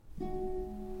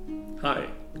Hi,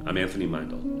 I'm Anthony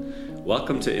Meindl.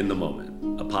 Welcome to In the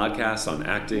Moment, a podcast on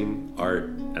acting, art,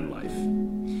 and life.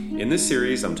 In this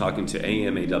series, I'm talking to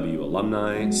AMAW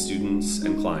alumni, students,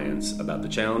 and clients about the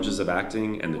challenges of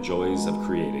acting and the joys of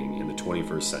creating in the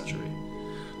 21st century.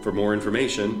 For more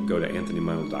information, go to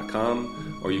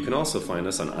anthonymeindl.com, or you can also find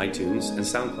us on iTunes and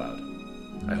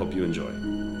SoundCloud. I hope you enjoy.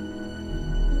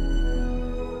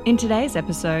 In today's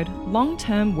episode,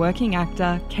 long-term working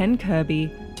actor Ken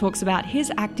Kirby talks about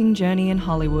his acting journey in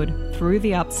Hollywood through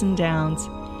the ups and downs.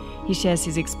 He shares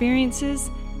his experiences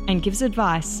and gives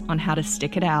advice on how to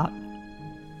stick it out.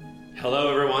 Hello,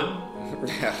 everyone.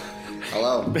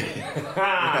 Hello.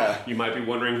 You might be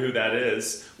wondering who that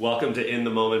is. Welcome to In the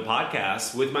Moment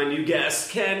podcast with my new guest,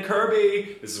 Ken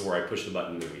Kirby. This is where I push the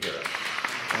button and we hear it.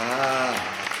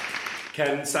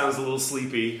 Ken sounds a little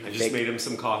sleepy. I just made him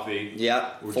some coffee.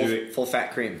 Yeah, We're doing full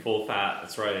fat cream. Full fat,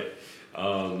 that's right.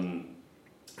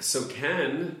 So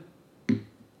Ken,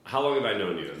 how long have I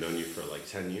known you? I've known you for like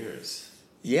 10 years.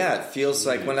 Yeah, it feels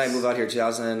like when I moved out here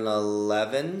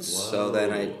 2011. Whoa. So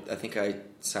then I think I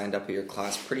signed up at your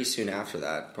class pretty soon after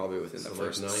that, probably within the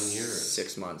first 9 years.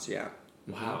 6 months, yeah.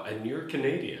 Wow, and you're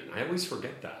Canadian. I always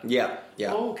forget that. Yeah.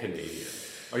 Oh, Canadian.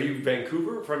 Are you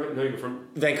Vancouver? No, you're from...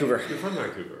 Vancouver. You're from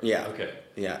Vancouver. Yeah. Okay.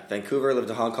 Yeah, Vancouver. Lived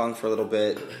in Hong Kong for a little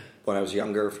bit when I was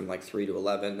younger, from like 3 to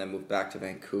 11. Then moved back to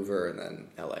Vancouver and then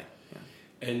LA. Yeah.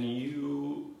 And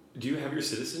do you have your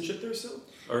citizenship there still?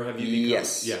 Or have you become...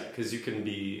 Yes. Yeah, because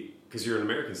you're an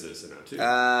American citizen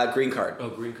now too. Green card. Oh,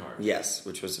 green card. Yes,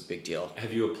 which was a big deal.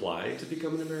 Have you applied to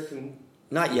become an American?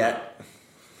 Not yet.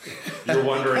 You're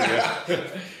wondering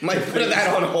if... Might put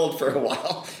that on hold for a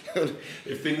while.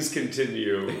 If things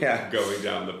continue Yeah. going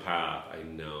down the path, I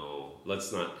know.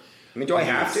 Let's not... I mean, do I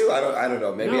have to? I don't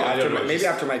know. Maybe No, I don't know. maybe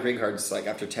after my green card, it's like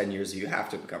after 10 years, you have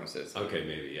to become a citizen. Okay,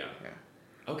 maybe, yeah. Yeah.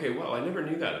 Okay, well, I never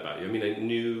knew that about you. I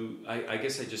mean, I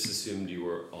guess I just assumed you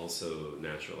were also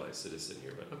naturalized citizen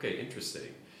here, but okay,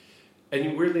 interesting.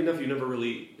 And weirdly enough, you never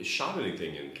really shot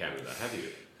anything in Canada, have you?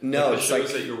 No, the it's shows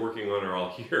like that you're working on are all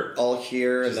here. all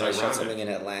here, Which and is then I shot ironic. something in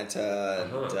Atlanta.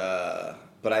 And,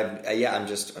 but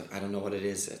I don't know what it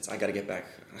is. I got to get back.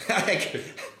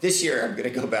 This year, I'm going to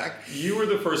go back. You were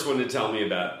the first one to tell me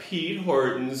about Pete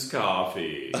Horton's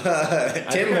coffee. Tim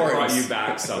I brought Hortons. you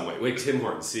back some way. Wait, Tim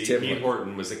Horton. See, Tim Pete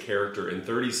Horton was a character in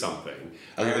 30-something.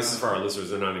 Okay, this is for our listeners.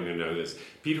 They're not even going to know this.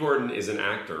 Pete Horton is an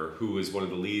actor who was one of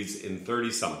the leads in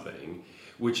 30-something,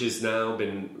 which has now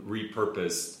been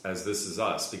repurposed as This Is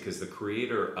Us, because the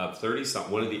creator of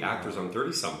 30-something, one of the actors on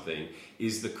 30-something,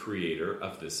 is the creator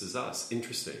of This Is Us.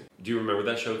 Interesting. Do you remember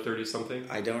that show, 30-something?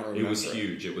 I don't remember. It was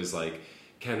huge. It was like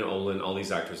Ken Olin, all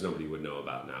these actors nobody would know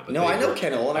about now. But No, I know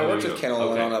Ken Olin. I worked with Ken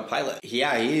Olin Okay. on a pilot.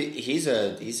 Yeah, he's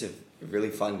a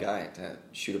really fun guy to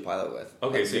shoot a pilot with.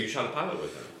 Okay, so you shot a pilot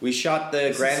with him. We shot the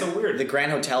is so weird. the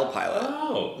Grand Hotel pilot.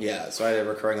 Oh. Yeah, so I had a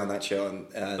recurring on that show, and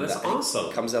That's that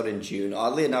awesome. comes out in June.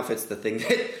 Oddly enough, it's the thing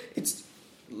that it's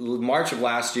March of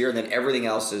last year, and then everything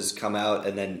else has come out,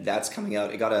 and then that's coming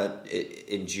out. It got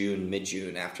in June,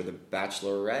 mid-June, after The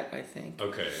Bachelorette, I think.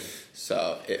 Okay.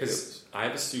 So Because I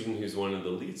have a student who's one of the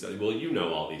leads. Well, you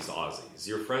know all these Aussies.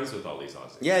 You're friends with all these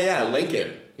Aussies. yeah, So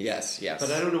Lincoln. Yes.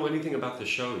 But I don't know anything about the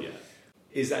show yet.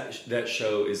 Is that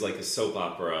show is like a soap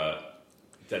opera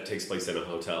that takes place in a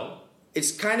hotel? It's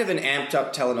kind of an amped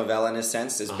up telenovela in a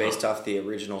sense. It's based Uh-huh. off the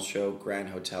original show Grand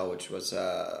Hotel, which was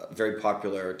a very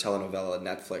popular telenovela on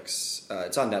Netflix.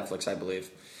 It's on Netflix, I believe.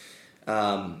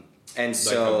 And Like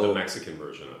so the Mexican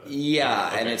version of it. yeah,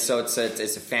 Okay. and it's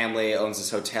a family owns this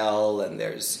hotel, and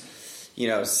there's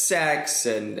sex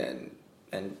and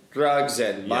drugs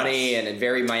and money, Yes. and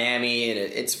very Miami, and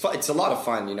it's fun. It's a lot of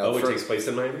fun. Oh, it takes place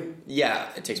in Miami? Yeah,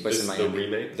 it takes place in The Miami.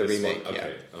 remake? The This remake. one? Yeah.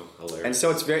 Okay. Oh, hilarious. And so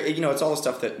it's very, it's all the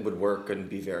stuff that would work and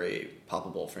be very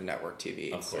poppable for network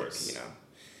TV. Of It's course. like,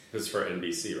 It's for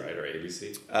NBC, right? Or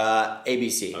ABC?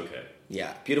 ABC. Okay.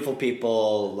 Yeah, beautiful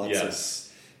people, lots Yes.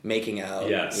 of making out.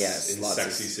 Yes, in lots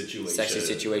sexy of situations. Sexy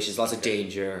situations, lots of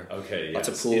danger. Okay, Lots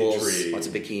of yes, pools, intrigue. lots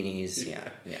of bikinis.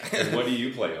 Yeah. And what do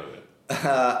you play on it?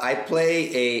 I play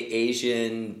a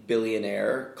Asian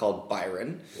billionaire called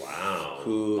Byron. Wow.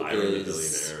 Who Byron the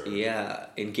is billionaire.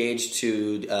 engaged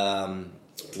to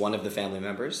one of the family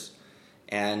members,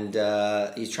 and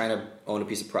he's trying to own a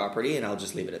piece of property. And I'll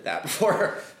just leave it at that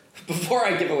before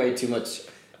I give away too much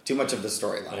of the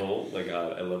storyline. Oh my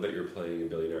god, I love that you're playing a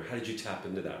billionaire. How did you tap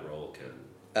into that role, Ken?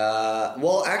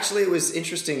 Well, actually, it was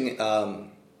interesting.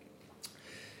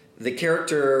 The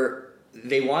character,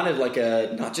 they wanted like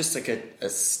not just like a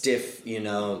stiff,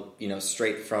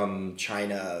 straight from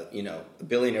China,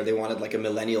 billionaire. They wanted like a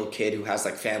millennial kid who has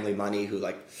like family money, who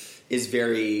like is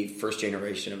very first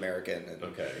generation American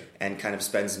and kind of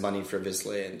spends money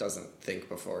frivolously and doesn't think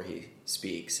before he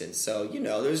speaks. And so,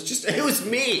 it was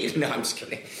me. No, I'm just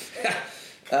kidding.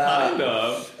 Kind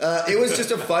of. It was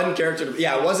just a fun character.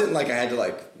 It wasn't like I had to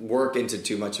like work into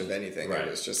too much of anything. Right.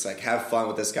 It was just like have fun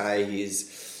with this guy.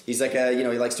 He's like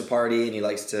he likes to party and he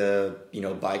likes to,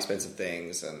 buy expensive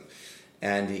things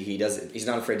and he's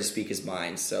not afraid to speak his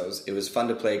mind. So it was fun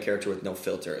to play a character with no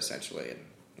filter essentially. And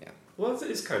well,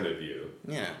 it's kind of you.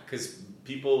 Yeah. Because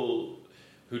people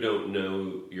who don't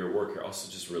know your work are also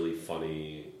just really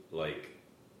funny. Like,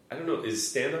 I don't know, is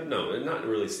stand-up? No, not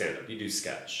really stand-up. You do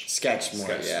sketch. Sketch more,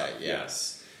 sketch yeah. stuff,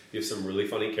 yes. You have some really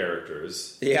funny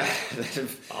characters. Yeah.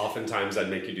 Oftentimes I'd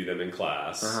make you do them in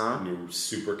class. And you're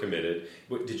super committed.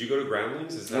 Did you go to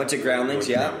Groundlings? I went to Groundlings,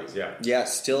 yeah. Groundlings, yeah. Yeah,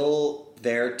 still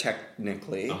there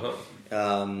technically. Uh-huh.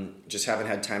 Just haven't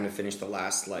had time to finish the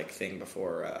last thing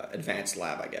before Advanced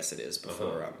Lab, I guess it is,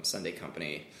 before Sunday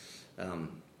Company.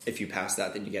 If you pass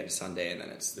that, then you get to Sunday, and then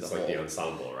it's the like the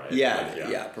ensemble, right?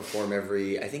 Yeah. Perform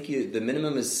I think the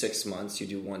minimum is 6 months. You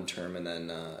do one term, and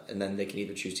then they can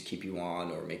either choose to keep you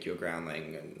on or make you a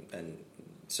groundling and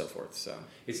so forth. So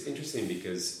it's interesting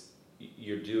because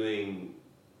you're doing.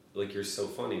 Like, you're so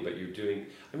funny, but you're doing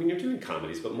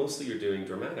comedies, but mostly you're doing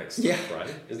dramatic stuff, right?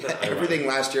 Isn't that everything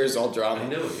last year is all drama. I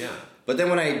know, yeah. But then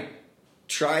when I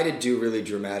try to do really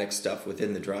dramatic stuff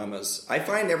within the dramas, I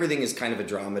find everything is kind of a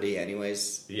dramedy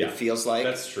anyways. Yeah. It feels like.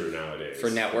 That's true nowadays. For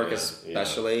network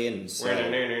especially. Yeah. And so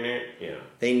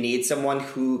they need someone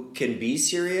who can be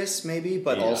serious maybe,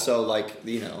 but also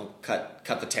cut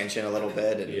the tension a little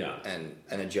bit and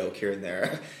a joke here and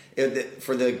there.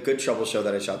 For the Good Trouble show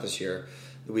that I shot this year,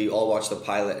 we all watched the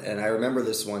pilot, and I remember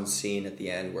this one scene at the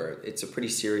end where it's a pretty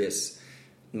serious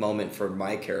moment for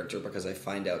my character because I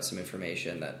find out some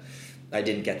information that I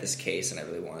didn't get this case and I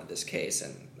really wanted this case,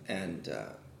 and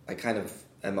I kind of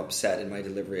am upset in my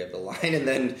delivery of the line, and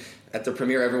then at the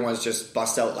premiere everyone's just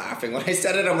bust out laughing when I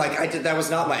said it. I'm like, that was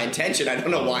not my intention. I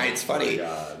don't know why it's funny.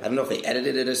 I don't know if they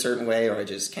edited it a certain way or I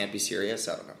just can't be serious.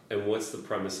 I don't know. And what's the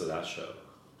premise of that show?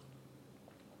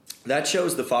 That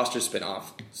show's the Foster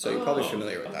spin-off, so you're probably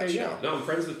familiar with that show. Yeah. No, I'm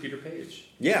friends with Peter Page.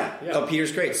 Yeah. Oh,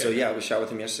 Peter's great. Okay. So we shot with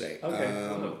him yesterday.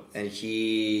 Okay. And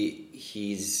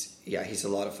he's a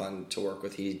lot of fun to work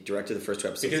with. He directed the first 2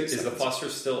 episodes. Is the Foster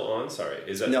still on? Sorry,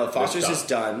 no? Foster's is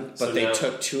done, but they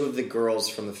took 2 of the girls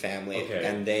from the family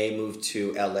and they moved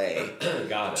to LA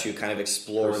to kind of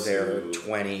explore their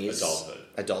 20s.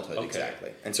 Adulthood,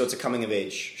 exactly. And so it's a coming of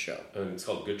age show. And it's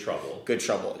called Good Trouble. Good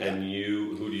Trouble. Yeah. And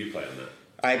who do you play on that?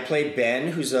 I played Ben,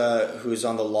 who's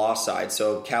on the law side.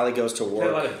 So Callie goes to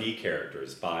work. A lot of B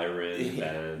characters: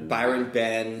 Byron,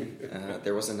 Ben.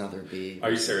 There was another B. Are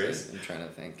you serious? I'm trying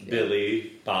to think. Yeah.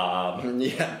 Billy, Bob.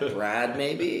 Yeah, Brad,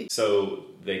 maybe. So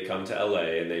they come to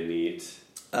LA and they meet.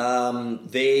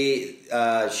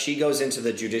 She goes into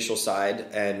the judicial side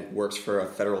and works for a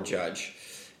federal judge,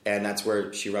 and that's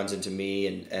where she runs into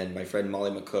me and my friend Molly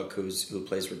McCook, who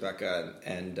plays Rebecca,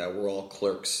 and we're all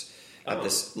clerks at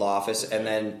this law office. And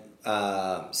then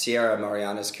Sierra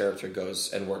Mariana's character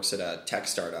goes and works at a tech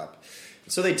startup.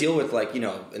 So they deal with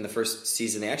in the first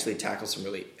season they actually tackle some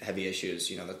really heavy issues.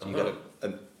 You got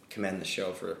to commend the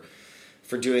show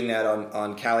for doing that.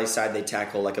 On Callie's side, they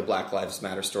tackle a Black Lives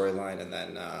Matter storyline, and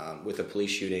then with a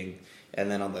police shooting. And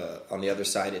then on the other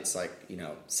side, it's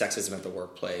sexism at the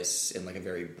workplace in a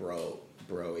very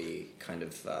bro-y kind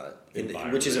of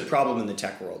which is a problem in the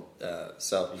tech world.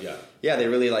 They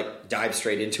really dive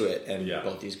straight into it, and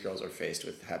both these girls are faced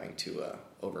with having to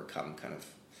overcome kind of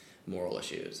moral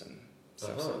issues and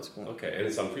stuff. So it's cool. Okay, and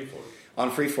it's on Freeform.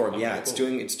 On Freeform,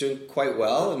 it's doing quite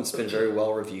well, and it's been very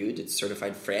well reviewed. It's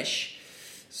certified fresh.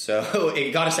 So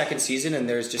it got a second season, and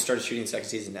there's just started shooting the second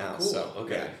season now. Cool. So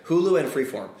Hulu and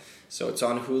Freeform. So it's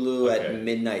on Hulu at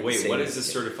midnight. Wait, what does the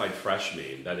certified fresh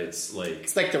mean? That it's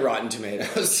It's like the Rotten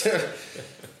Tomatoes,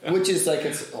 which is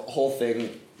it's a whole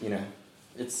thing.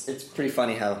 It's pretty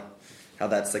funny how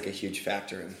that's a huge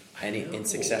factor in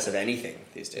success of anything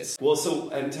these days. Well,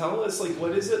 and tell us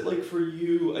what is it like for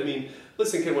you? I mean,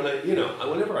 listen,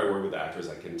 whenever I work with actors,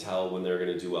 I can tell when they're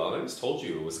going to do well. And I just told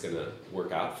you it was going to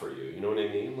work out for you. You know what I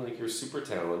mean? You're super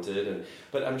talented,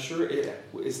 but I'm sure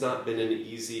it's not been an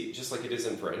easy, just like it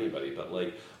isn't for anybody. But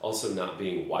also not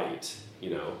being white,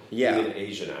 being an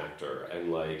Asian actor,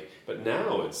 and but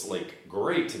now it's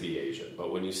great to be Asian.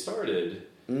 But when you started.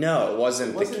 No, it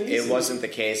wasn't. It wasn't the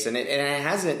case, and it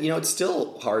hasn't. It's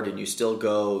still hard, and you still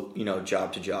go,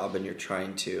 job to job, and you're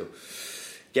trying to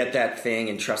get that thing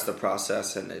and trust the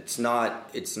process, and it's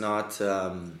not.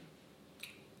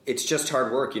 it's just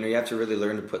hard work. You have to really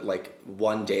learn to put like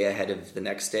one day ahead of the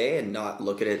next day and not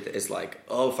look at it as like,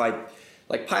 oh, if I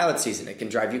like pilot season, it can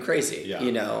drive you crazy.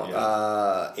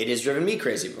 Yeah. It has driven me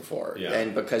crazy before. Yeah.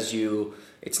 And because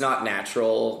it's not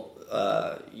natural.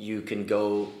 You can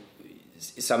go,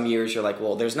 some years you're like,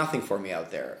 well, there's nothing for me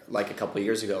out there. Like a couple of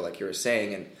years ago, like you were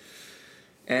saying.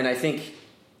 And I think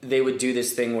they would do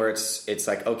this thing where it's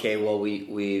like, okay, well,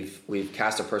 we've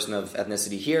cast a person of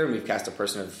ethnicity here, and we've cast a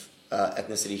person of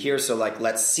ethnicity here, so like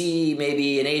let's see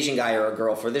maybe an Asian guy or a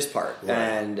girl for this part. Right.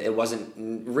 And it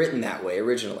wasn't written that way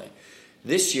originally.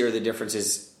 This year the difference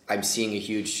is I'm seeing a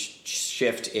huge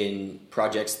shift in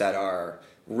projects that are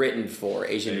written for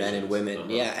Asian men and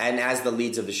women, and as the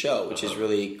leads of the show, which is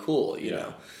really cool. You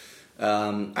know,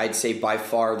 I'd say by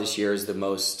far this year is the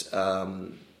most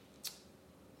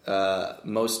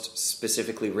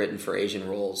specifically written for Asian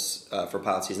roles for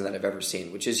pilot season that I've ever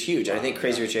seen, which is huge. I think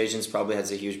Crazy Rich Asians probably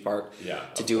has a huge part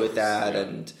to do with that,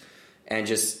 and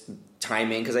just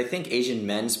timing, because I think Asian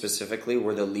men specifically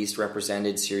were the least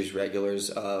represented series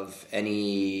regulars of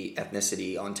any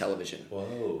ethnicity on television.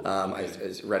 Whoa! I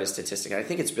read a statistic. I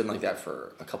think it's been like that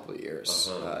for a couple of years,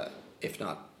 if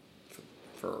not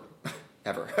for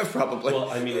ever, probably. Well,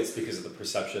 I mean, it's because of the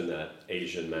perception that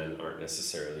Asian men aren't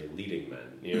necessarily leading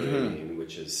men, you know what I mean?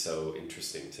 Which is so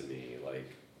interesting to me.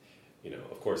 Like,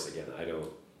 of course, again,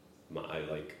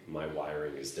 my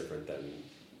wiring is different than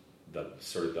the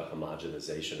sort of the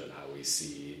homogenization of how we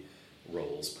see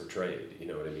roles portrayed. You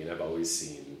know what I mean? I've always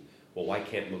seen, well, why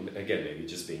can't, again, maybe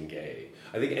just being gay.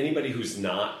 I think anybody who's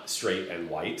not straight and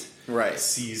white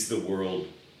sees the world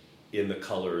in the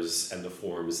colors and the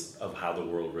forms of how the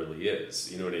world really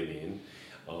is. You know what I mean?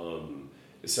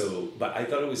 But I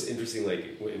thought it was interesting,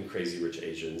 like, in Crazy Rich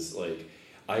Asians, like,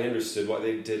 I understood why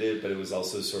they did it, but it was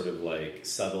also sort of, like,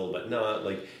 subtle, but not,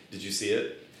 like, did you see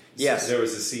it? Yes. So there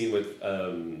was a scene with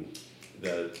I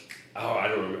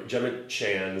don't remember, Gemma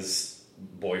Chan's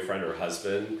boyfriend or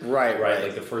husband. Right.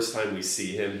 Like, the first time we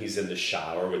see him, he's in the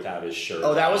shower without his shirt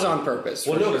Oh, that was on purpose.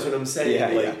 Well, no, that's what I'm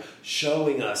saying. Yeah,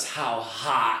 showing us how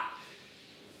hot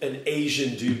an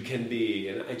Asian dude can be.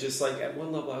 And I just, like, at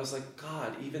one level, I was like,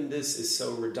 God, even this is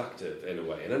so reductive in a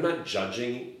way. And I'm not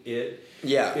judging it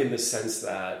in the sense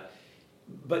that,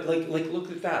 but, like look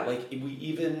at that. Like, we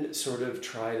even sort of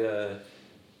try to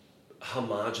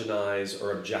homogenize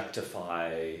or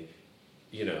objectify,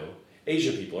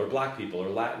 Asian people or black people or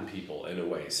Latin people in a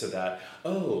way, so that,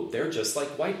 oh, they're just like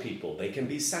white people. They can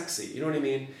be sexy. You know what I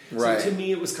mean? Right. So to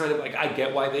me, it was kind of like, I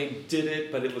get why they did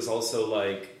it, but it was also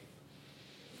like,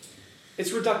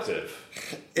 it's reductive.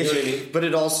 You know what I mean? But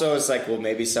it also is like, well,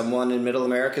 maybe someone in Middle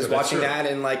America is watching that,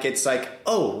 and like, it's like,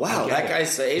 oh, wow, that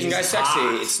guy's Asian guy's sexy.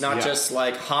 Hot. It's not just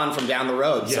like Han from down the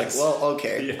road. It's like, well,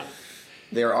 okay. Yeah.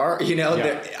 There are,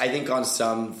 I think on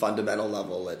some fundamental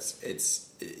level, it's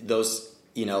those,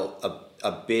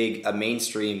 a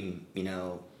mainstream,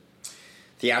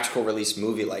 theatrical release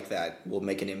movie like that will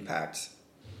make an impact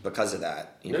because of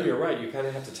that. No, you're right. You kind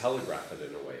of have to telegraph it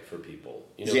in a way for people.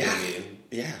 You know what I mean?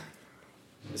 Yeah.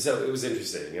 So it was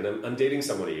interesting, and I'm dating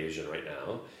somebody Asian right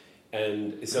now,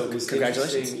 and so it was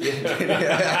congratulations.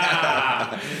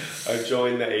 I've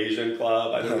joined the Asian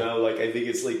club. I don't know, like, I think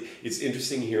it's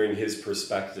interesting hearing his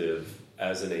perspective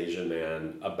as an Asian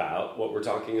man about what we're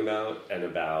talking about,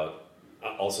 and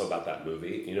also about that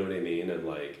movie. You know what I mean? And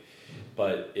like,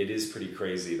 but it is pretty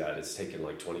crazy that it's taken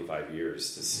like 25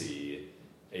 years to see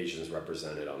Asians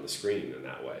represented on the screen in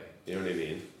that way. You know what I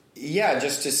mean? Yeah,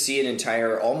 just to see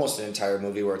almost an entire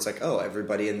movie where it's like, oh,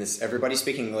 everybody's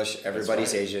speaking English,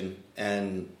 everybody's Asian,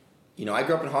 and I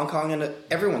grew up in Hong Kong and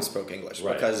everyone spoke English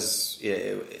because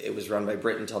it was run by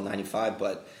Britain until '95,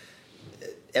 but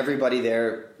everybody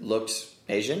there looked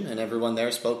Asian and everyone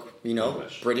there spoke,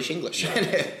 English. British English.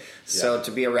 Yeah. So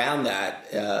to be around that,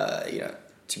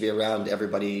 to be around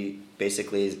everybody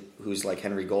basically who's like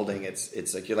Henry Golding,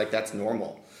 it's like, you're like, that's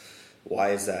normal. Why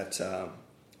is that?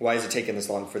 Why is it taking this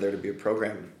long for there to be a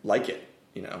program like it?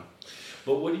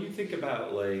 But what do you think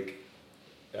about like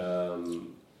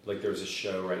there's a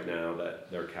show right now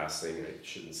that they're casting. I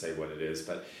shouldn't say what it is,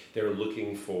 but they're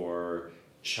looking for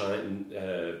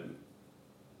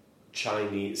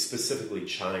Chinese, specifically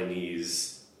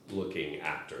Chinese-looking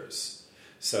actors.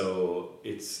 So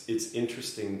it's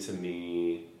interesting to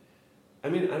me. I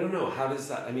mean, I don't know. How does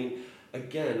that? I mean,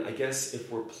 again, I guess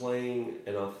if we're playing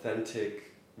an authentic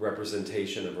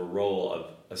representation of a role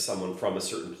of someone from a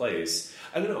certain place,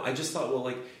 I don't know. I just thought, well,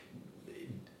 like,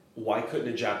 why couldn't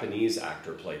a Japanese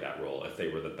actor play that role if they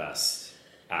were the best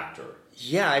actor.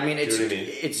 Yeah, I mean, Do you know what I mean?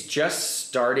 it's just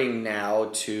starting now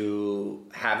to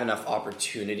have enough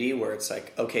opportunity where it's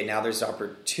like, okay, now there's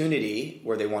opportunity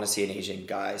where they want to see an Asian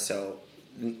guy. So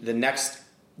the next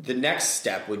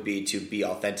step would be to be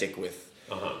authentic with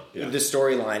the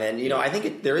storyline. And, I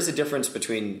think there is a difference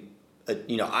between,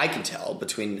 I can tell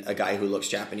between a guy who looks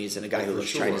Japanese and a guy who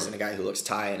looks Chinese and a guy who looks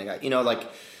Thai and a guy, like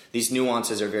these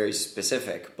nuances are very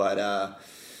specific. But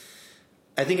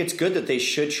I think it's good that they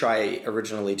should try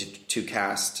originally to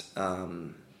cast,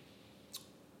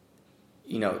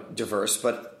 diverse.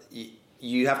 But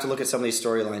you have to look at some of these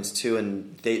storylines too,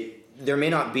 and there may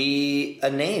not be a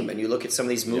name. And you look at some of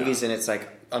these movies, and it's like,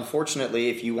 unfortunately,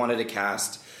 if you wanted to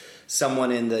cast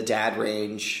someone in the dad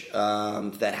range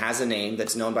that has a name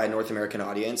that's known by a North American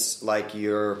audience, like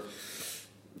you're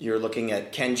looking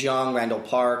at Ken Jeong, Randall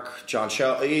Park, John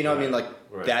Cho, what I mean? Like,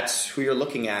 that's who you're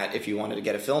looking at if you wanted to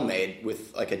get a film made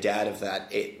with like a dad of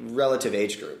that relative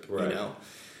age group,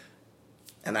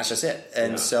 and that's just it.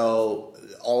 And so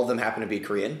all of them happen to be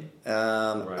Korean,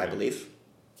 I believe.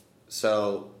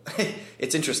 So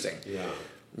it's interesting. Yeah.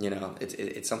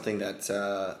 It's something that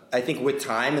I think with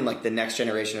time and like the next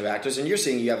generation of actors, and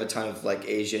you have a ton of like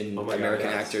Asian American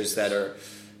actors that are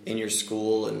in your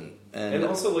school and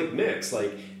also like mix,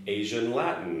 like Asian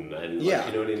Latin, and like,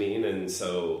 you know what I mean. And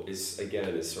so it's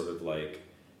sort of like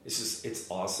it's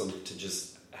awesome to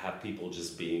just have people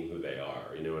just being who they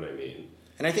are. You know what I mean?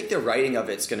 And I think the writing of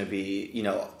it's going to be,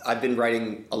 I've been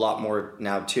writing a lot more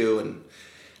now too, and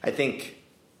I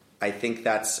think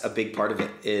that's a big part of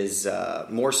it is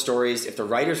more stories. If the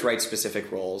writers write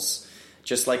specific roles,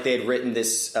 just like they had written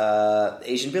this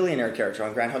Asian billionaire character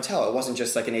on Grand Hotel, it wasn't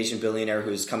just like an Asian billionaire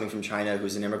who's coming from China,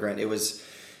 who's an immigrant. It was,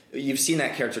 you've seen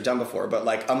that character done before, but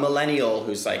like a millennial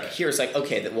who's like, here's like,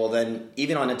 okay, well then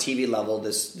even on a TV level, the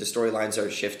storylines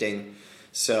are shifting.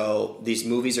 So these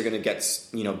movies are going to get,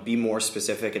 be more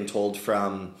specific and told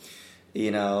from,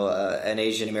 an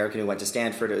Asian American who went to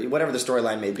Stanford, or whatever the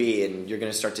storyline may be, and you're going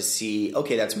to start to see,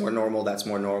 okay, that's more normal,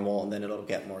 and then it'll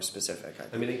get more specific.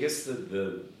 I mean, I guess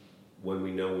the when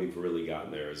we know we've really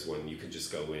gotten there is when you could just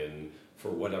go in for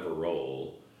whatever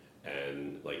role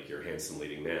and like you're handsome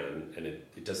leading man, and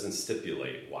it doesn't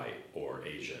stipulate white or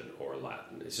Asian or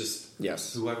Latin. It's just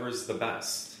whoever's the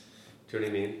best. Do you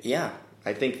know what I mean? Yeah,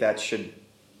 I think that should.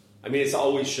 I mean, it's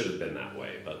always should have been that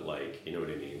way, but like, you know what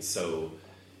I mean? So.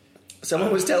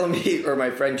 Someone was telling me, or my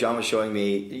friend John was showing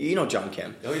me, John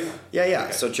Kim. Oh, yeah. Yeah.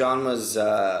 Okay. So John was, we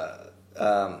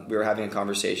were having a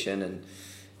conversation,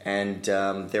 and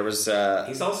there was...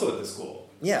 He's also at the school.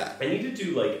 Yeah. I need to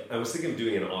do, I was thinking of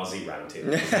doing an Aussie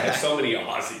roundtable. I have so many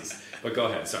Aussies. But go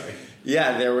ahead, sorry.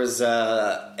 Yeah, there was,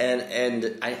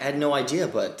 and I had no idea,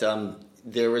 but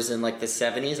there was in, the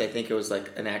 70s, I think it was,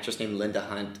 an actress named Linda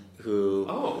Hunt who...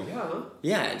 Oh, yeah.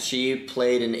 Yeah, and she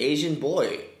played an Asian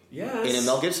boy. Yes. In a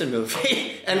Mel Gibson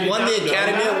movie and won the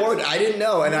Academy Award. I didn't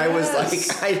know, and I was like,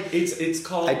 it's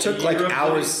called. I took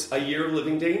hours. A Year of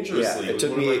Living Dangerously. Yeah, it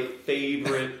took me one of my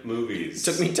favorite movies. It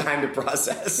took me time to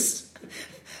process.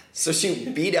 So she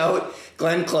beat out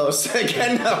Glenn Close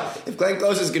again. No, if Glenn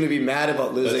Close is going to be mad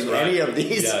about losing any of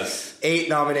these 8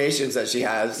 nominations that she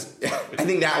has, I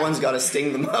think that one's got to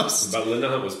sting the most. But Linda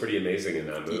Hunt was pretty amazing in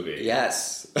that movie.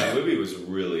 Yes, that movie was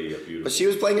really beautiful. But she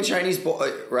was playing a Chinese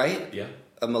boy, right? Yeah.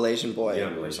 A Malaysian boy. Yeah,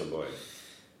 Malaysian boy.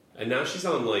 And now she's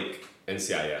on,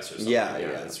 NCIS or something. Yeah.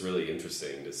 It's really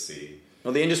interesting to see.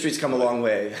 Well, the industry's come a long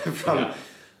way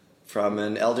from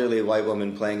an elderly white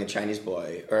woman playing a Chinese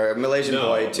boy, or a Malaysian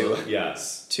boy to...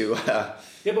 Yes. To... yeah,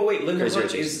 but wait, Linda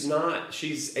Hunt is not...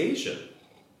 She's Asian.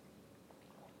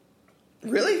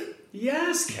 Really?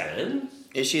 Yes, Ken.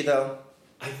 Is she, though?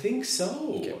 I think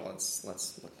so. Okay, well, let's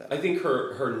look that up. I think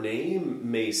her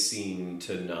name may seem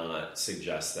to not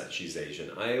suggest that she's Asian.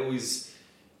 I always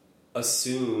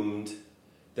assumed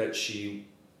that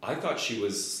I thought she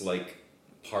was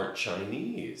part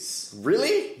Chinese.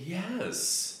 Really?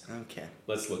 Yes. Okay.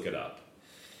 Let's look it up.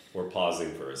 We're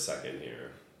pausing for a second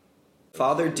here.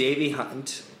 Father Davy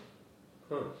Hunt.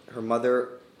 Huh. Her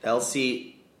mother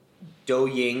Elsie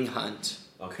Do-Ying Hunt.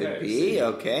 Okay. Could be.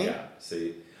 Okay. Yeah.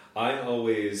 See. I've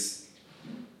always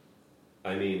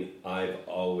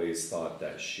thought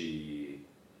that she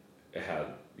had,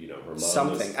 her mom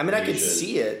something. was I mean, Asian. I could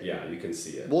see it. Yeah, you can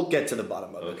see it. We'll get to the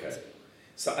bottom of it. Okay.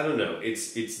 So I don't know.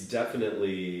 It's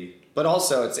definitely. But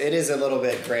also, it is a little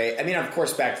bit gray. I mean, of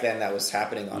course, back then that was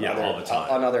happening on all the time,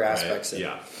 on other aspects.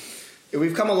 Right?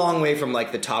 We've come a long way from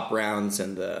the top rounds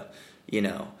and the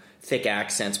thick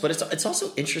accents. But it's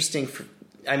also interesting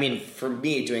for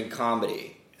me doing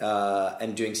comedy.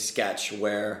 And doing sketch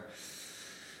where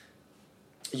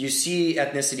you see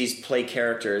ethnicities play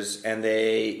characters, and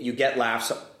you get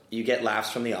laughs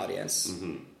from the audience,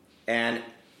 and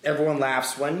everyone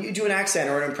laughs when you do an accent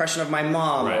or an impression of my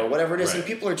mom or whatever it is, and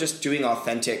people are just doing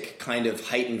authentic kind of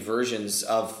heightened versions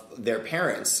of their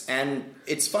parents, and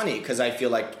it's funny because I feel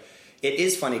like it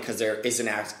is funny because there is an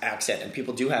accent, and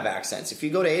people do have accents. If you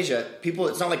go to Asia,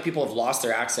 it's not like people have lost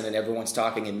their accent and everyone's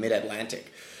talking in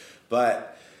mid-Atlantic,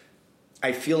 but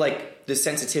I feel like the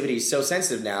sensitivity is so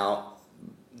sensitive now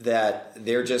that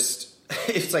they're just.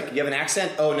 It's like, you have an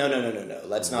accent? Oh, no.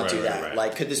 Let's not do that.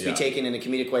 Like, could this be taken in a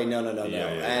comedic way? No.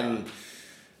 And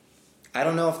I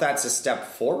don't know if that's a step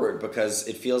forward, because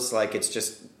it feels like it's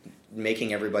just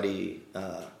making everybody...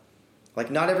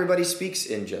 like, not everybody speaks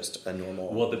in just a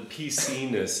normal... Well, the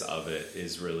PC-ness of it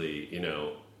is really,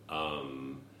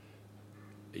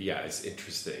 it's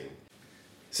interesting.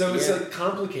 So it's like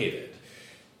complicated.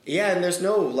 Yeah, and there's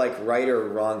no, like, right or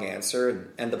wrong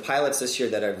answer. And the pilots this year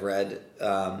that I've read...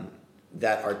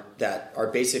 that are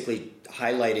basically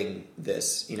highlighting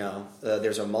this,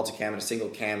 there's a multicam and a single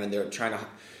cam, and they're trying to,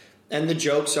 and the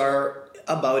jokes are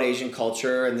about Asian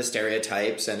culture and the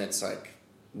stereotypes, and it's like,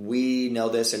 we know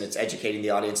this, and it's educating the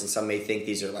audience, and some may think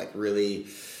these are like really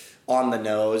on the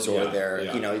nose, or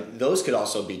those could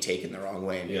also be taken the wrong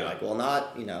way and be like, well,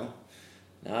 not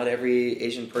every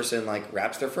Asian person like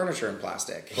wraps their furniture in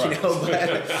plastic, but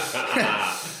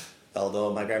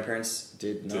although my grandparents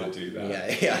did not do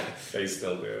that. Yeah. They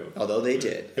still do. Although they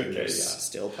did. Okay,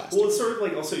 still plastic. Well, it's sort of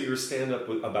like also your stand-up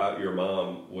about your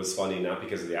mom was funny, not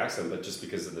because of the accent, but just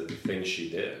because of the things she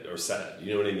did or said.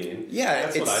 You know what I mean? Yeah.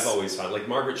 That's what I've always found. Like,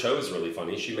 Margaret Cho is really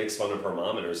funny. She makes fun of her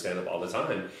mom in her stand-up all the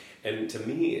time. And to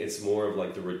me, it's more of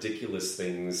like the ridiculous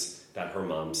things that her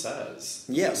mom says.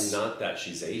 Yes. Not that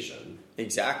she's Asian.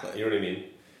 Exactly. You know what I mean?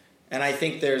 And I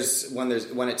think when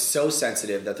it's so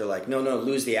sensitive that they're like, no,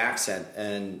 lose the accent,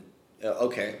 and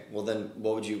okay, well then,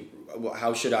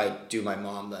 how should I do my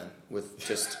mom then with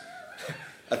just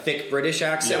a thick British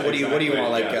accent? Yeah, what do you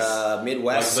want, like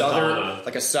Midwest, like Southern,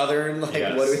 like a Southern,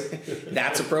 like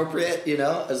that's appropriate,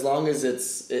 as long as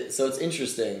it's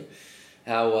interesting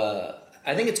how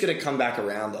I think it's going to come back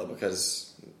around though,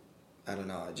 because I don't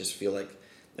know,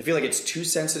 I feel like it's too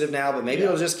sensitive now, but maybe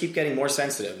it'll just keep getting more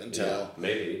sensitive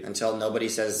until nobody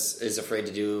is afraid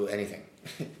to do anything.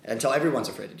 Until everyone's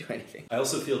afraid to do anything. I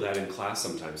also feel that in class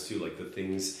sometimes too, like the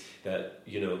things that,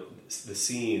 the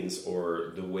scenes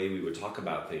or the way we would talk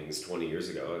about things 20 years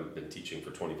ago, I've been teaching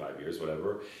for 25 years,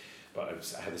 whatever, but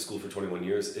I had the school for 21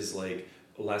 years, is like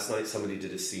last night somebody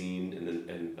did a scene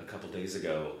and a couple days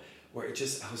ago where I was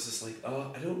just like,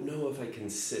 oh, I don't know if I can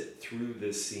sit through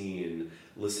this scene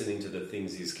listening to the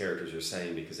things these characters are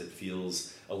saying, because it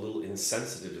feels a little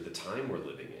insensitive to the time we're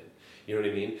living in. You know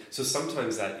what I mean? So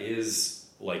sometimes that is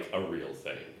like a real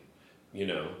thing,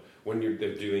 when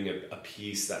they're doing a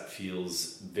piece that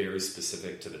feels very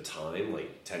specific to the time,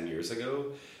 like 10 years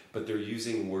ago, but they're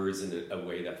using words in a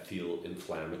way that feel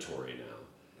inflammatory now.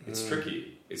 It's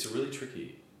tricky. It's really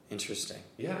tricky. Interesting.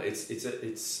 Yeah,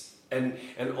 and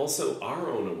also our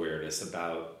own awareness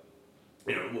about,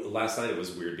 last night it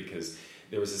was weird because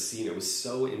there was a scene, it was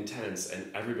so intense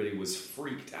and everybody was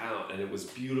freaked out and it was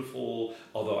beautiful.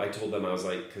 Although I told them, I was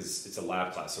like, because it's a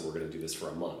lab class, so we're going to do this for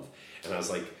a month. And I was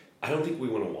like, I don't think we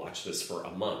want to watch this for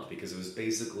a month, because it was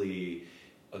basically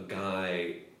a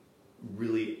guy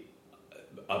really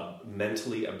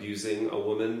mentally abusing a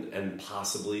woman, and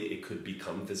possibly it could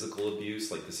become physical abuse,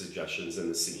 like the suggestions in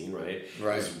the scene, right? It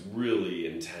was really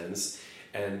intense,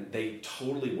 and they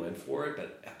totally went for it,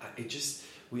 but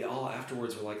we all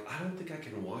afterwards were like, I don't think I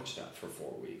can watch that for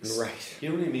 4 weeks. Right. You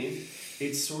know what I mean?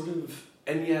 It's sort of,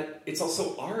 and yet it's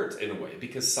also art in a way,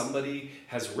 because somebody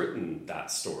has written that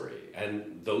story,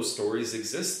 and those stories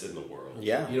exist in the world.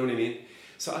 Yeah. You know what I mean?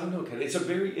 So I don't know, Ken. It's a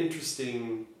very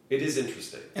interesting... It is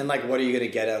interesting. And like, what are you going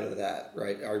to get out of that,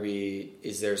 right?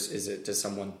 Does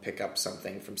someone pick up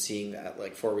something from seeing that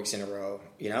like 4 weeks in a row,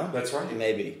 That's right.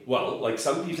 Maybe. Well, like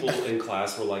some people in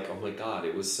class were like, oh my God,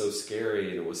 it was so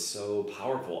scary and it was so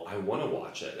powerful. I want to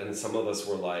watch it. And some of us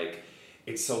were like,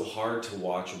 it's so hard to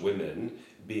watch women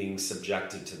being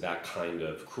subjected to that kind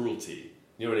of cruelty.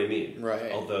 You know what I mean?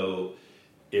 Right. Although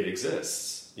it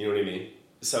exists. You know what I mean?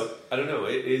 So, I don't know.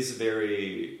 It's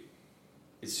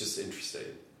just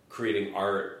interesting. Creating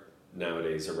art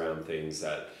nowadays around things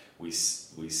that we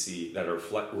see that are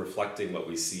reflecting what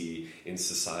we see in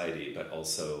society, but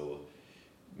also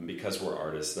because we're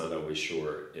artists, not always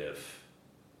sure if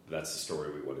that's the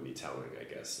story we want to be telling, I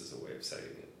guess, is a way of saying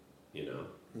it,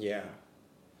 Yeah.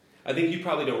 I think you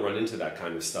probably don't run into that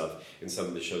kind of stuff in some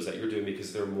of the shows that you're doing,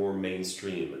 because they're more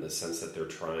mainstream in the sense that they're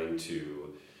trying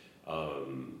to,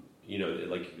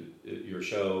 like your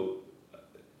show.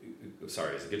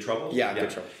 Sorry, is it Good Trouble? Yeah, Good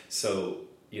Trouble. So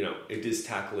it is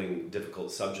tackling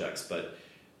difficult subjects, but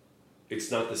it's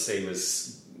not the same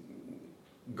as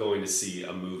going to see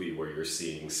a movie where you're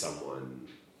seeing someone.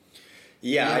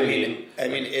 Yeah, I mean,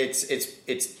 it's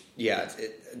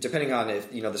depending on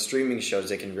if the streaming shows,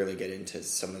 they can really get into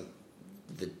some of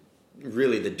the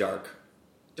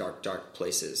dark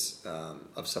places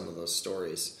of some of those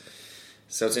stories.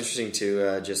 So it's interesting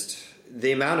to just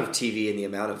the amount of TV and the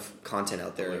amount of content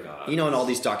out there. Oh my God. And all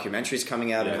these documentaries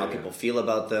coming out and how people feel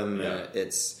about them. Yeah.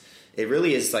 It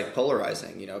really is like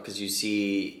polarizing, because you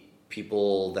see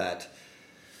people that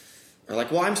are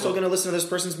like, well, I'm still going to listen to this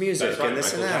person's music and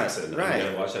this Michael and that. Jackson. Right.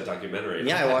 I watched that documentary.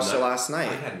 Yeah, I watched it last night.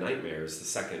 I had nightmares the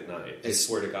second night. I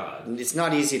swear to God. It's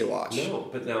not easy to watch. No,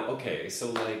 but now, okay,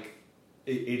 so like,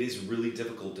 it is really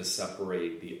difficult to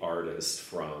separate the artist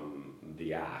from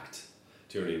the act.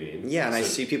 Do you know what I mean? Yeah, and I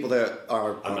see people that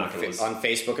are on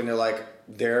Facebook and they're like,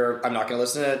 I'm not going to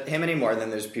listen to him anymore. And then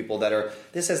there's people that are,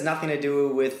 this has nothing to do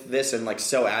with this, and like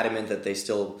so adamant that they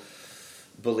still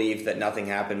believe that nothing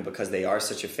happened because they are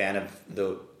such a fan of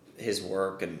his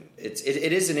work. And it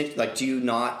is like, do you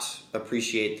not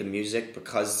appreciate the music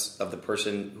because of the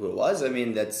person who it was? I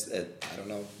mean, I don't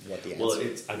know what the answer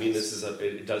is.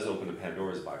 It does open a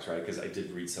Pandora's box, right? Because I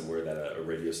did read somewhere that a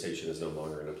radio station is no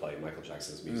longer going to play Michael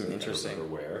Jackson's music. Interesting. I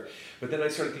don't remember where. But then I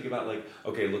started thinking about like,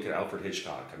 okay, look at Alfred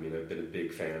Hitchcock. I mean, I've been a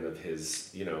big fan of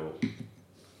his,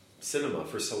 cinema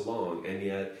for so long, and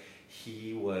yet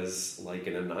he was like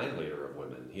an annihilator of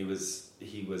women. He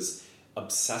was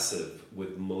obsessive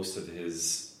with most of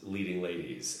his leading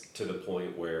ladies to the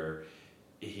point where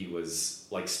he was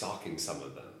like stalking some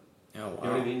of them. Oh, wow. You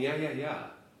know what I mean?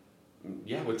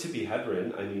 Yeah, with Tippi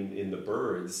Hedren, I mean, in The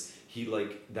Birds, he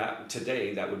like that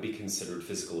today, that would be considered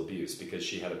physical abuse because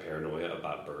she had a paranoia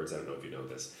about birds. I don't know if you know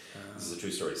this. This is a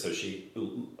true story. So she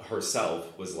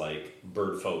herself was like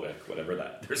bird phobic, whatever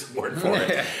that, there's a word for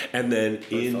it. And then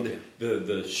in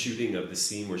the shooting of the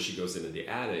scene where she goes into the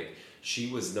attic,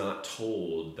 she was not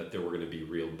told that there were going to be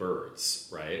real birds,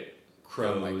 right?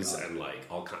 Crows and like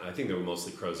all kind. I think they were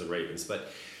mostly crows and ravens. But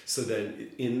so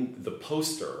then in the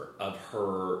poster of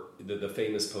her, the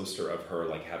famous poster of her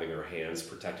like having her hands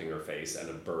protecting her face and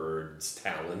a bird's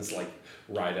talons like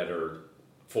right at her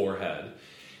forehead,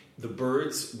 the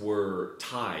birds were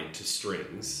tied to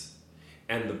strings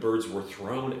and the birds were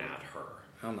thrown at her.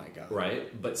 Oh my God.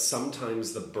 Right? But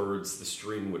sometimes the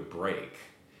string would break.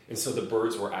 And so the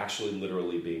birds were actually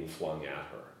literally being flung at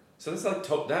her. So that's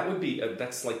like that would be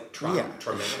that's like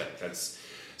traumatic. That's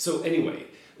so anyway.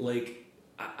 Like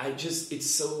I just it's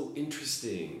so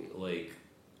interesting. Like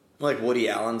Woody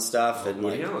Allen stuff and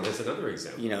Woody Allen. That's another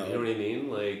example. You know what I mean?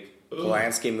 Like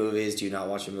Polanski movies. Do you not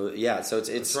watch a movie? Yeah. So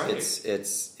it's right.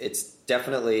 it's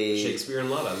definitely Shakespeare in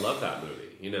Love. I love that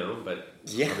movie. But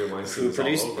Harvey Weinstein who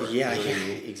produced? All over. Yeah,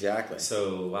 exactly.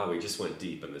 So wow, we just went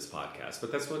deep in this podcast,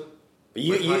 but that's what.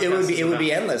 It would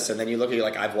be endless, and then you look at you're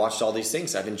like, I've watched all these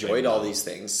things, I've enjoyed all these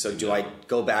things. So do I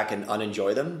go back and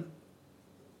unenjoy them?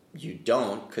 You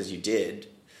don't, because you did.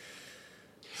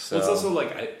 So well, it's also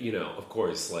like of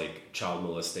course, like child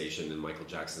molestation in Michael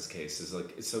Jackson's case is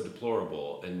like it's so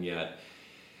deplorable, and yet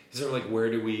is there like where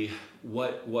do we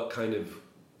what kind of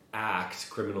act,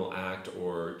 criminal act,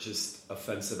 or just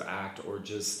offensive act, or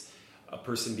just a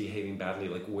person behaving badly,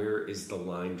 like where is the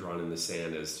line drawn in the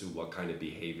sand as to what kind of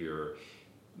behavior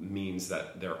means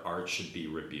that their art should be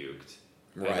rebuked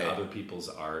and other people's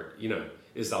art?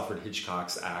 Is Alfred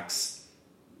Hitchcock's acts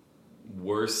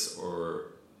worse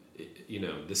or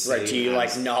the same? Right? Do you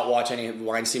like not watch any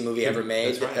Weinstein movie ever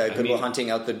made? That's right. Good Will Hunting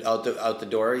out the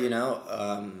door.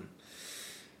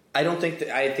 I don't think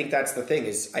that. I think that's the thing.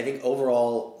 Is I think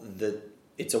overall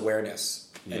it's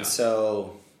awareness, and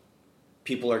so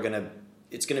people are gonna.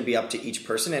 It's going to be up to each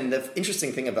person. And the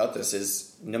interesting thing about this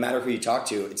is no matter who you talk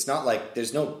to, it's not like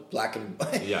there's no black and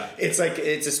white. Yeah. It's like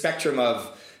it's a spectrum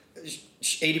of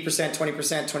 80%,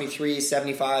 20%, 23,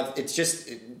 75. It's just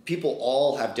people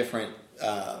all have different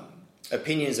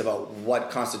opinions about what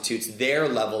constitutes their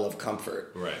level of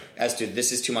comfort. Right. As to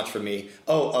this is too much for me.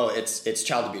 Oh, it's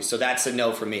child abuse. So that's a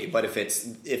no for me. But if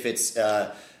it's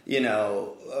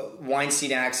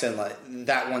Weinstein acts and like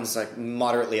that one's like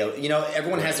moderately,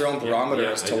 everyone has their own barometer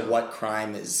as to what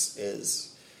crime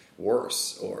is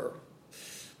worse or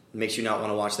makes you not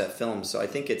want to watch that film. So I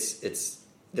think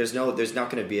there's not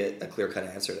going to be a clear-cut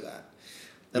answer to that.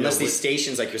 Unless these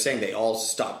stations, like you're saying, they all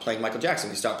stop playing Michael Jackson,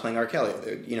 they stop playing R. Kelly,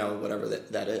 whatever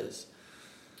that is.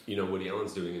 Woody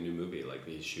Allen's doing a new movie, like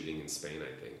he's shooting in Spain,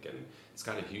 I think, and it's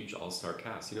got a huge all-star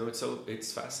cast.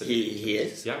 It's fascinating. He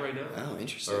is? Yeah, right now. Oh,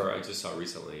 interesting. Or I just saw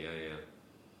recently, yeah.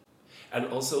 And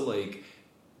also, like,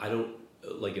 I don't,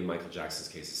 like in Michael Jackson's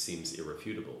case, it seems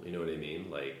irrefutable. You know what I mean?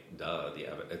 Like, duh,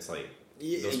 it's like,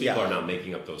 those people are not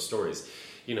making up those stories.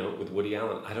 You know, with Woody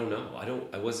Allen, I don't know.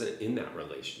 I wasn't in that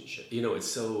relationship. You know, it's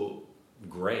so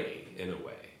gray in a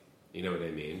way. You know what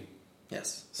I mean?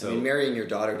 Yes. So, I mean, marrying your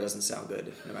daughter doesn't sound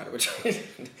good, no matter which way.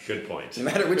 Good point. No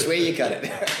matter which way you cut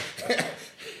it.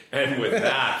 And with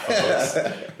that, folks,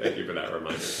 thank you for that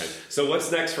reminder, Ken. So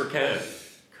what's next for Ken?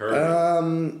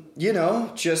 Kirby? You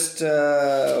know, just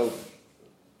doing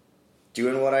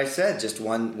what I said, just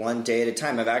one day at a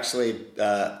time. I've actually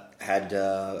I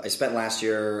spent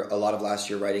a lot of last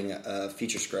year writing a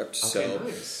feature script. Okay, so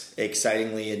nice.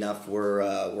 Excitingly enough, we're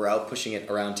out pushing it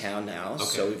around town now. Okay.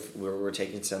 So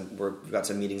we've got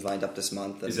some meetings lined up this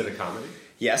month. Is it a comedy?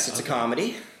 Yes, it's a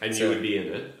comedy. And you would be in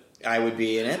it? I would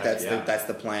be in it. That's yeah. that's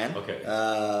the plan. Okay.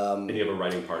 And you have a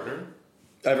writing partner?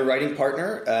 I have a writing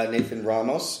partner, Nathan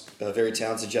Ramos, a very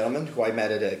talented gentleman who I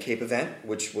met at a CAPE event,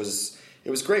 it was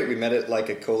great. We met at like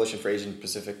a Coalition for Asian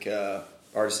Pacific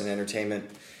Artists and Entertainment.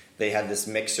 They had this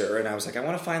mixer, and I was like, I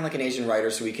want to find like an Asian writer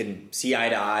so we can see eye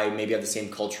to eye, maybe have the same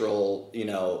cultural,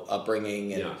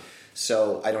 upbringing, and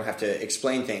so I don't have to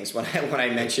explain things when I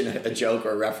mention a joke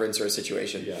or a reference or a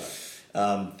situation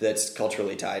that's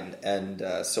culturally tied.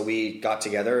 And so we got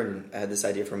together and had this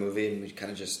idea for a movie, and we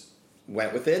kind of just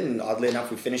went with it. And oddly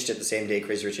enough, we finished it the same day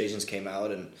Crazy Rich Asians came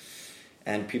out,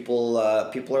 and people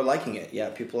are liking it. Yeah,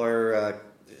 people are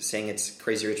saying it's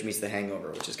Crazy Rich meets The Hangover,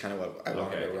 which is kind of what I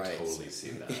wanted to write. I totally see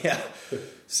that. Yeah,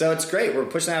 so it's great. We're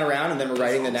pushing that around, and then we're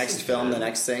writing the next film, the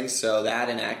next thing. So that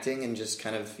and acting, and just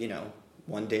kind of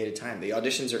one day at a time. The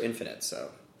auditions are infinite,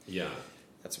 so yeah,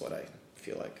 that's what I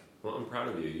feel like. Well, I'm proud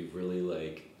of you. You've really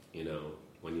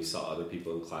when you saw other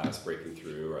people in class breaking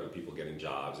through or other people getting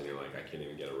jobs, and you're like, I can't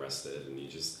even get arrested, and you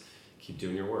just keep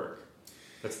doing your work.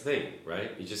 That's the thing,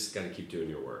 right? You just got to keep doing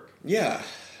your work. Yeah.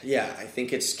 I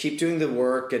think it's keep doing the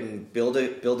work and build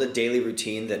a daily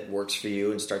routine that works for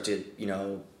you, and start to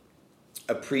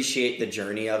appreciate the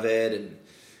journey of it, and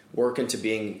work into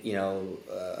being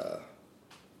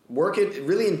work it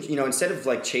really instead of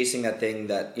like chasing that thing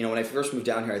that when I first moved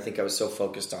down here, I think I was so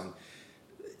focused on,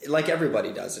 like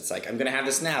everybody does. It's like I'm going to have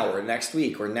this now or next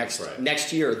week or next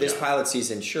year, this pilot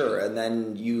season, sure, and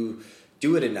then you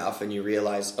do it enough and you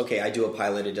realize, okay, I do a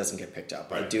pilot, it doesn't get picked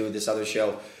up. Right. I do this other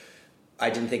show, I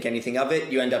didn't think anything of it.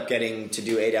 You end up getting to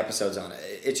do 8 episodes on it.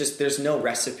 It's just there's no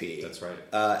recipe. That's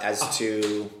right. That's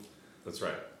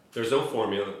right. There's no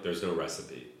formula. There's no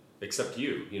recipe except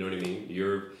you. You know what I mean?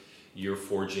 You're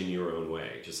forging your own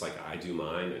way, just like I do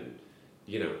mine, and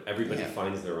everybody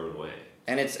finds their own way.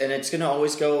 And it's going to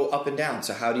always go up and down.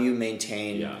 So how do you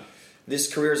maintain? Yeah.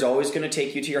 This career is always going to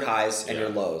take you to your highs and your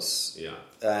lows. Yeah.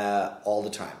 All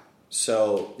the time.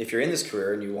 So if you're in this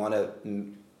career and you want to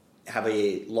have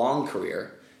a long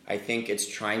career, I think it's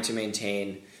trying to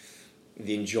maintain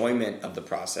the enjoyment of the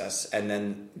process and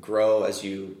then grow as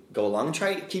you go along, and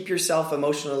try to keep yourself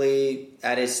emotionally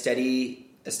at a steady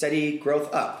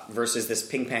growth up versus this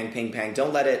ping pang.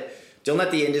 Don't let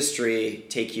the industry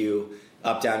take you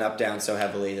up down so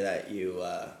heavily that you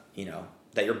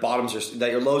that your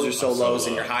lows are so lows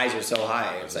and your highs are so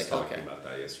high. It's like talking about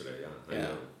that yesterday. Yeah, I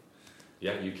know.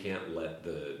 Yeah, you can't let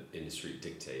the industry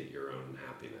dictate your own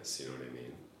happiness. You know what I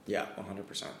mean? Yeah,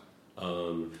 100%.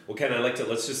 Well, Ken,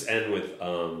 let's just end with,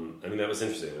 that was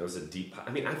interesting. That was a deep,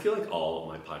 I feel like all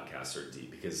my podcasts are deep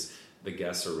because the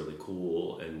guests are really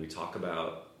cool, and we talk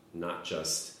about not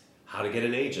just how to get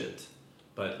an agent,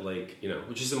 but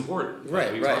which is important.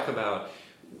 Right, We talk about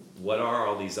what are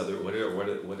all these other,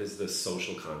 what is the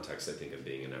social context, I think, of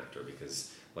being an actor,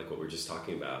 because like what we're just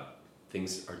talking about,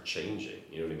 things are changing.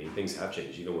 You know what I mean? Things have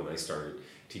changed. Even when I started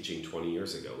teaching 20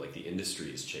 years ago, like the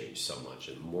industry has changed so much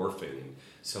and morphing in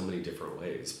so many different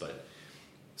ways. But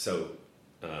so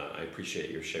I appreciate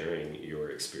your sharing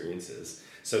your experiences.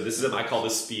 So this is I call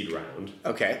this speed round.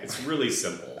 Okay. It's really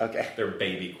simple. Okay. They're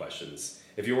baby questions.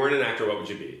 If you weren't an actor, what would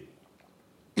you be?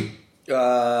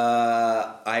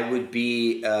 I would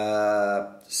be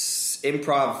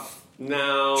improv.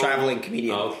 No. Traveling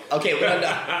comedian. Okay, what would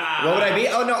I be?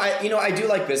 Oh, no, I do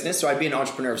like business, so I'd be an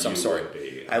entrepreneur of some sort.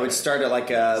 I would start at like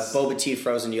a boba tea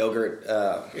frozen yogurt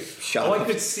shop. Oh, I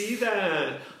could see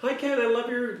that. Hi, Ken, I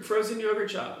love your frozen yogurt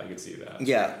shop. I could see that.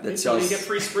 Yeah. You get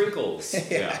free sprinkles.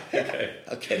 Yeah.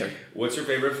 Okay. What's your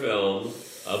favorite film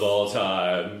of all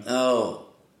time? Oh,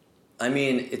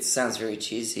 it sounds very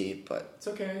cheesy, but... It's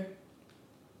okay.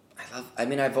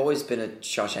 I've always been a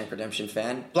Shawshank Redemption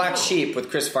fan. Black Sheep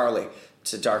with Chris Farley.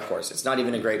 It's a dark horse. It's not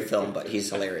even a great film, but he's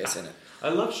hilarious in it. I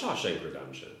love Shawshank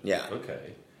Redemption. Yeah.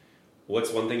 Okay.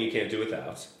 What's one thing you can't do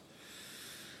without?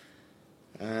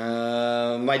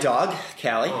 My dog,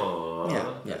 Callie. Aww,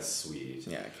 Yeah, that's sweet.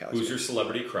 Yeah, Callie's Who's great. your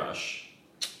celebrity crush?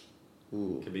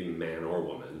 Ooh. Could be man or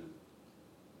woman.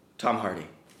 Tom Hardy.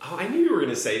 Oh, I knew you were going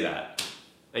to say that.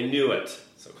 I knew it.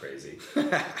 So crazy.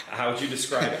 How would you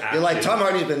describe acting? You're like, Tom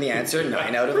Hardy's been the answer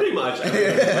 9 out of Pretty much.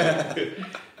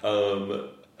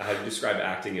 How do you describe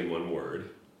acting in one word?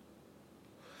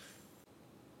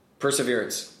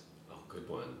 Perseverance. Oh, good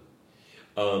one.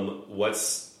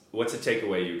 What's a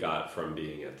takeaway you got from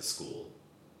being at the school?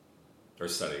 Or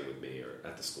studying with me or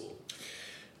at the school?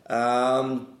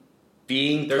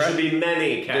 Being There should be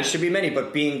many, Ken. There should be many,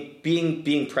 but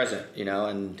being present,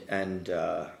 and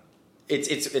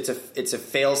it's a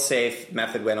fail-safe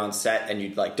method when on set, and you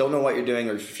don't know what you're doing,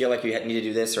 or you feel like you need to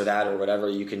do this or that or whatever.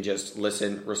 You can just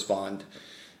listen, respond,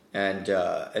 and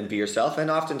be yourself. And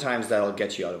oftentimes that'll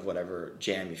get you out of whatever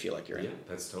jam you feel like you're in. Yeah,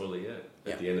 that's totally it.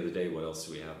 At the end of the day, what else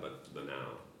do we have but the now?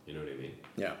 You know what I mean?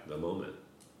 Yeah. The moment.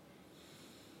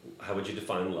 How would you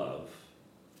define love?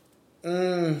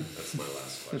 That's my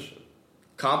last question.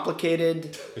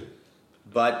 Complicated,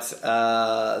 but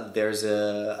there's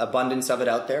a abundance of it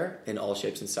out there in all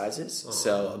shapes and sizes. Aww.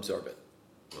 So absorb it.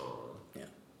 Aww. Yeah.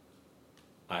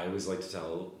 I always like to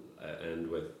tell,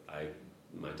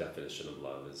 my definition of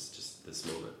love is just this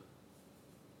moment.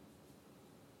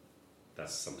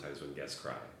 That's sometimes when guests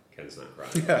cry. Ken's not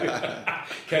crying.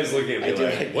 Ken's looking at me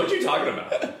like, what are you talking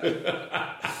about?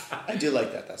 I do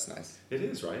like that. That's nice. It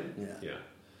is, right? Yeah.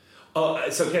 Oh,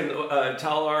 so Ken,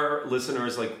 tell our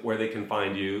listeners where they can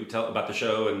find you. Tell about the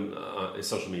show and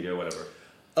social media, whatever.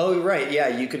 Oh, right. Yeah,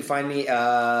 you can find me.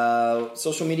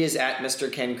 Social media is at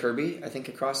Mr. Ken Kirby, I think,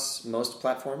 across most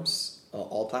platforms,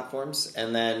 all platforms.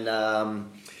 And then,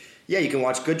 you can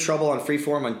watch Good Trouble on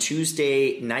Freeform on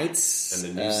Tuesday nights.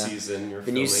 And the new season you're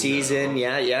The new season,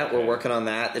 now. yeah. We're working on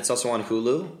that. It's also on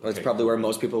Hulu. It's probably where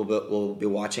most people will be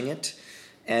watching it.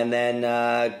 And then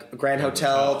Grand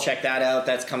Hotel, check that out.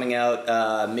 That's coming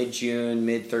out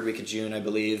mid-June, third week of June, I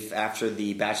believe, after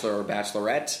The Bachelor or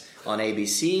Bachelorette on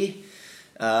ABC.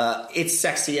 It's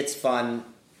sexy, it's fun.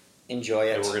 Enjoy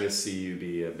it. And we're going to see you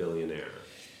be a billionaire.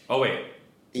 Oh, wait.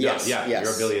 Yes, Yeah, yes.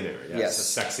 you're a billionaire. Yes. A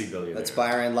sexy billionaire. That's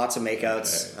Byron, lots of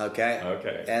makeouts.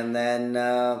 Okay. And then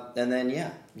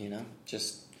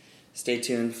just stay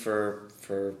tuned for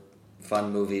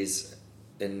fun movies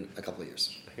in a couple of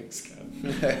years. Thanks,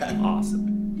 Ken.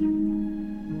 Awesome.